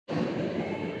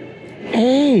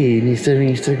Hey, Mr.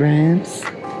 Instagrams.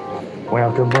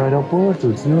 Welcome to Madeira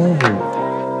Porto Santo.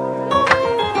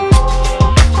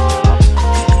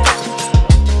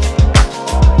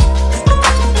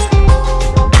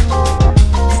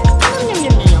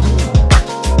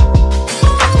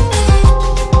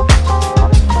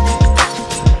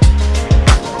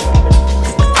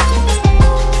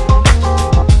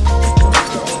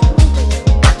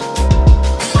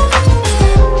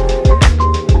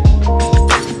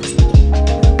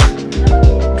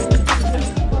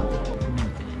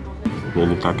 Vou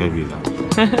lutar com a vida.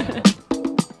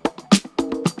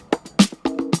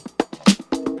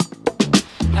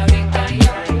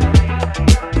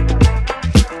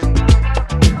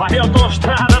 Vai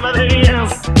autoestrada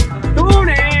madeirense!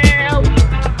 Túnel!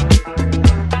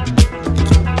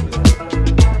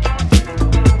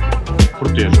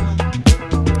 Proteja-se.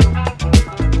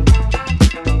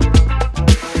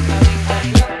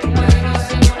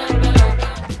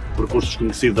 Percurso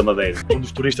desconhecido da Madeira, onde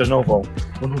os turistas não vão,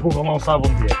 onde o Google não sabe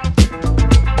onde é.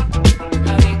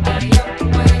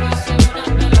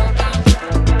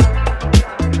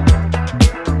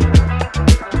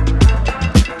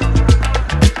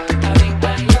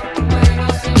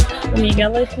 O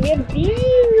Miguel vai comer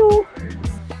vinho!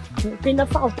 O que ainda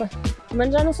falta,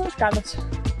 mas já não são escadas.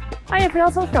 Ai,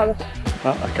 afinal são escadas.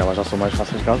 Ah, aquelas já são mais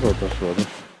fáceis que as outras, todas.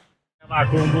 Lá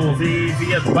com luzes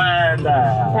e a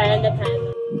Panda! Panda,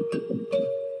 Panda.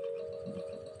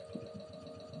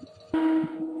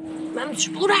 Vamos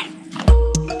explorar!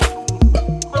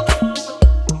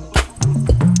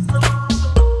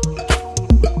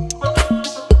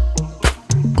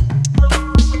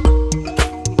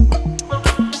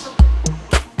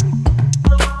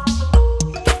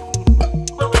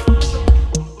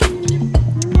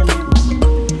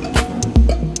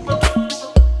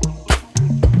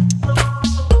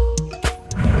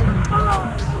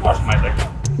 Gosto mais daqui.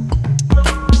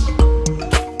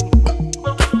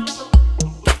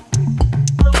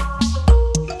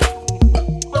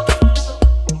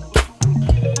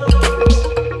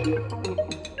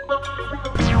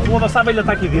 Foda-se, a abelha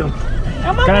está aqui dentro.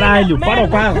 Caralho, para o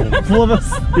carro.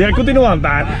 Foda-se. E aí continua a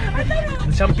andar.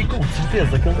 Já-me picou, de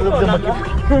certeza. Que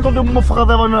ele deu-me uma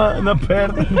ferradela na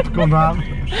perna. Não picou nada.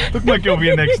 Então como é que eu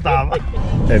vi onde é que estava?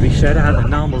 A bicharada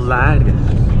não me larga.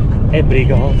 É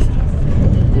perigosa.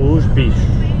 Os bichos.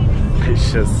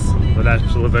 Deixa-se. Olha as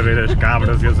pessoas a ver as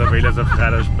cabras e as abelhas a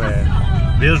ferrar as pernas.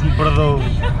 Deus me perdoe.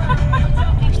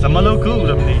 Isto é uma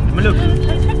loucura, menino. Uma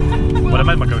loucura. Bora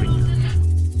mais uma cabrinha.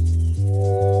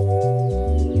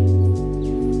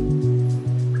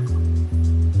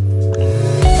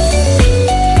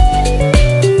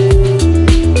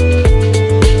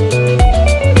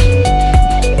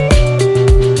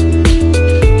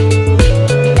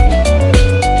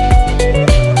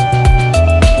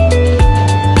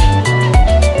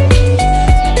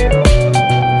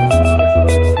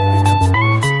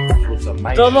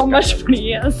 Toda uma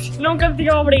experiência. Nunca me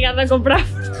tinham obrigado a comprar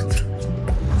fruta.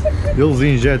 Eles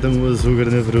injetam o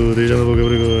açúcar na fruta e já me vou com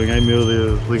vergonha. Ai meu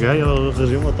Deus, liguei ou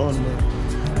regiu uma tona.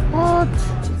 What?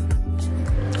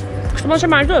 Costumam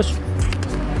chamar doce?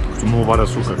 Costumam levar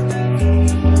açúcar.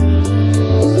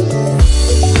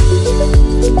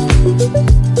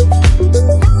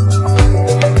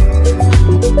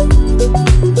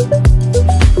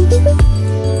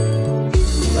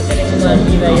 Vou ter aqui uma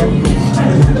ideia.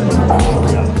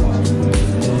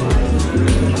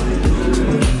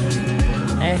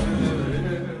 É.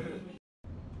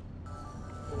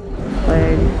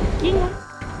 Quinho.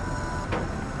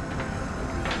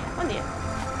 Bom dia.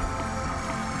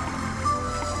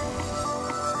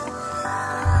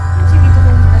 Vamos aqui todo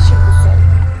mundo nascer do sol.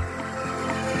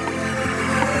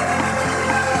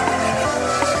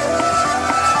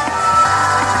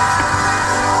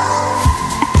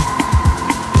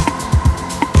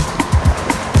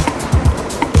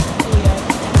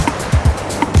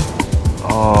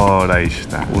 Ora, aí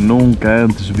está, o nunca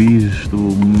antes visto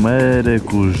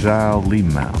maracujá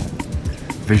limão.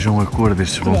 Vejam a cor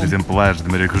destes bons exemplares de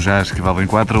maracujás que valem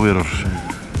 4 €.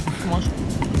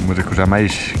 O maracujá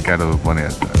mais caro do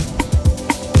planeta.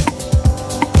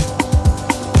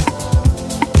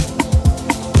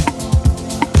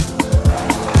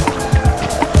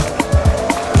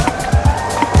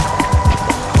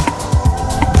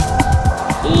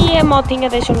 E a motinha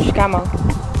deixa-nos ficar mal.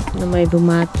 No meio do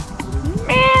mato.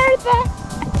 Merda!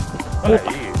 Olha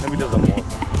aí, na vida da moto.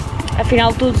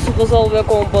 Afinal tudo se resolveu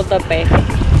com um pontapé.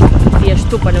 Dias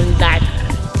tu para não lhe dar.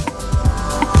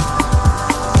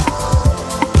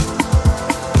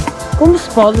 Como se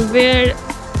pode ver,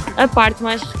 a parte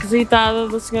mais requisitada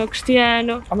do Sr.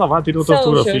 Cristiano Anda lá, tira outra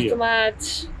são os seus fotografia.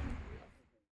 tomates.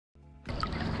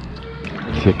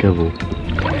 Se acabou.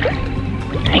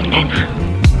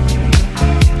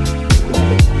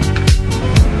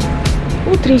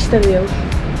 O triste adeus.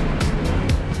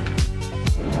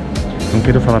 Não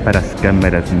quero falar para as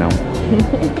câmeras, não.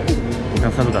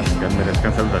 Cansado das câmeras,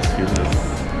 cansado das filas,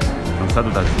 cansado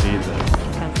das vidas.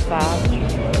 Cansado.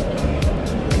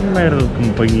 Merda de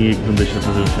companhia que não deixa de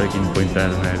fazer o check-in para a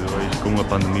internet hoje com a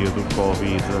pandemia do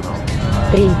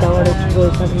Covid-19. 30 horas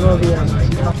depois, estás no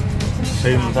avião.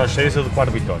 Saímos às 6 do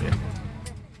quarto Vitória.